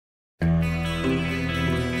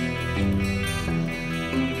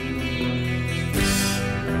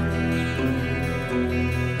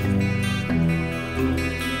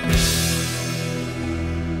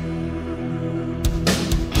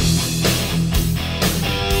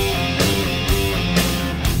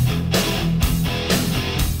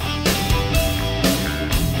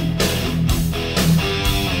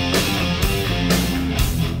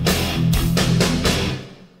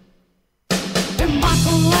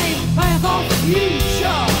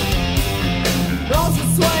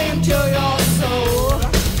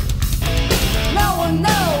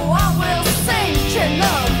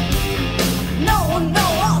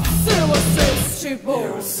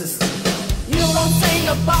system. You don't think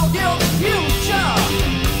about your future.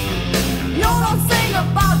 You don't think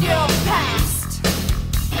about your past.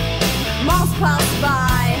 Months pass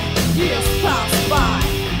by, years pass by.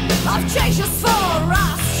 Life changes for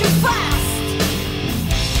us too fast.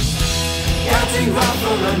 Getting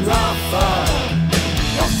rougher and rougher.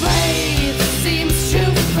 Your faith seems to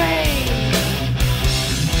fade.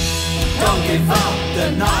 Don't give up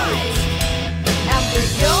the night. After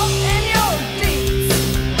you're in your deeds,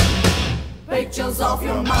 pictures of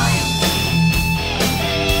your mind.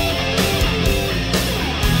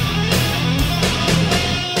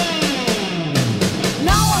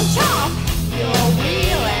 Now on top, you're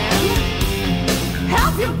wheeling.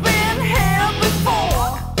 Have you been here before?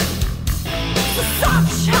 So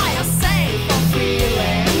such higher safe for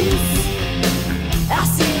feelings as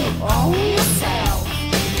you own yourself.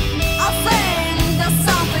 I think there's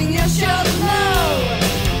something you should know,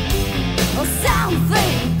 or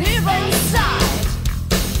something deep inside,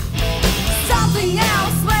 something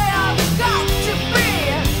else where I've got to be.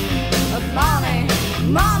 But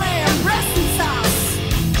money embraces us.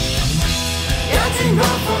 Getting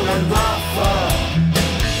rougher and rougher.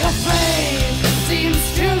 Your faith seems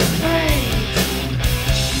to fade.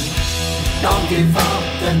 Don't give up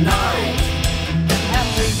the night.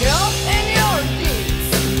 Every girl in your deeds,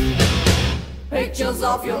 pictures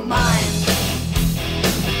of your mind.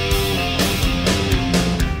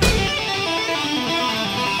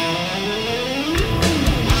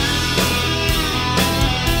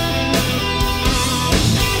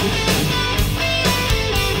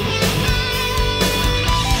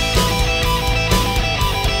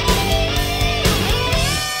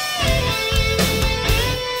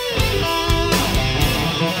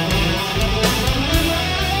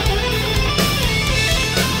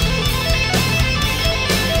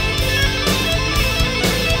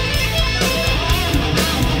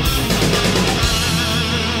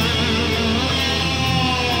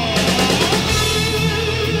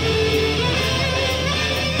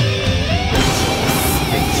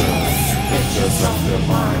 Pictures of your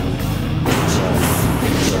mind.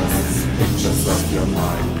 Pictures of your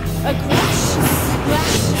mind. Aggression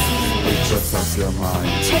Pictures of your mind.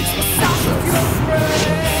 takes the sound of your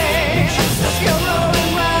brain. You're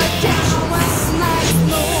rolling right down last night's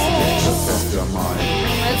moon. Pictures of your mind.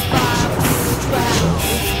 It's 5, 12,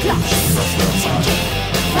 flashes of your mind.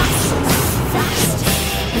 Fast.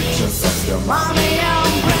 Pictures of your mind. Mommy,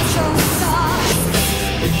 I'm precious stars.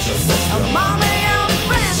 Pictures of your mind. Mommy, I'm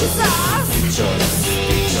precious stars.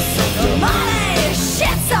 Pictures of your mind. Money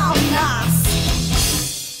shits on us.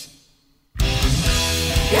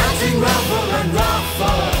 Getting rougher and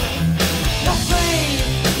rougher. Your faith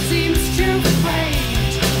seems to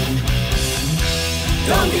fade.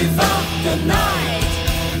 Don't give up the night.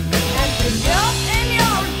 And you're in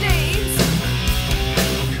your deeds,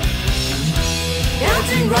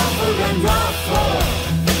 Getting rougher and rougher.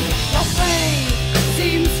 your faith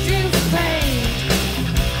seems to fade.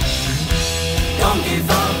 Don't give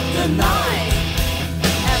up the night.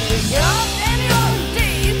 And you're in your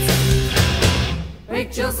deeds,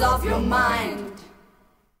 pictures of your mind.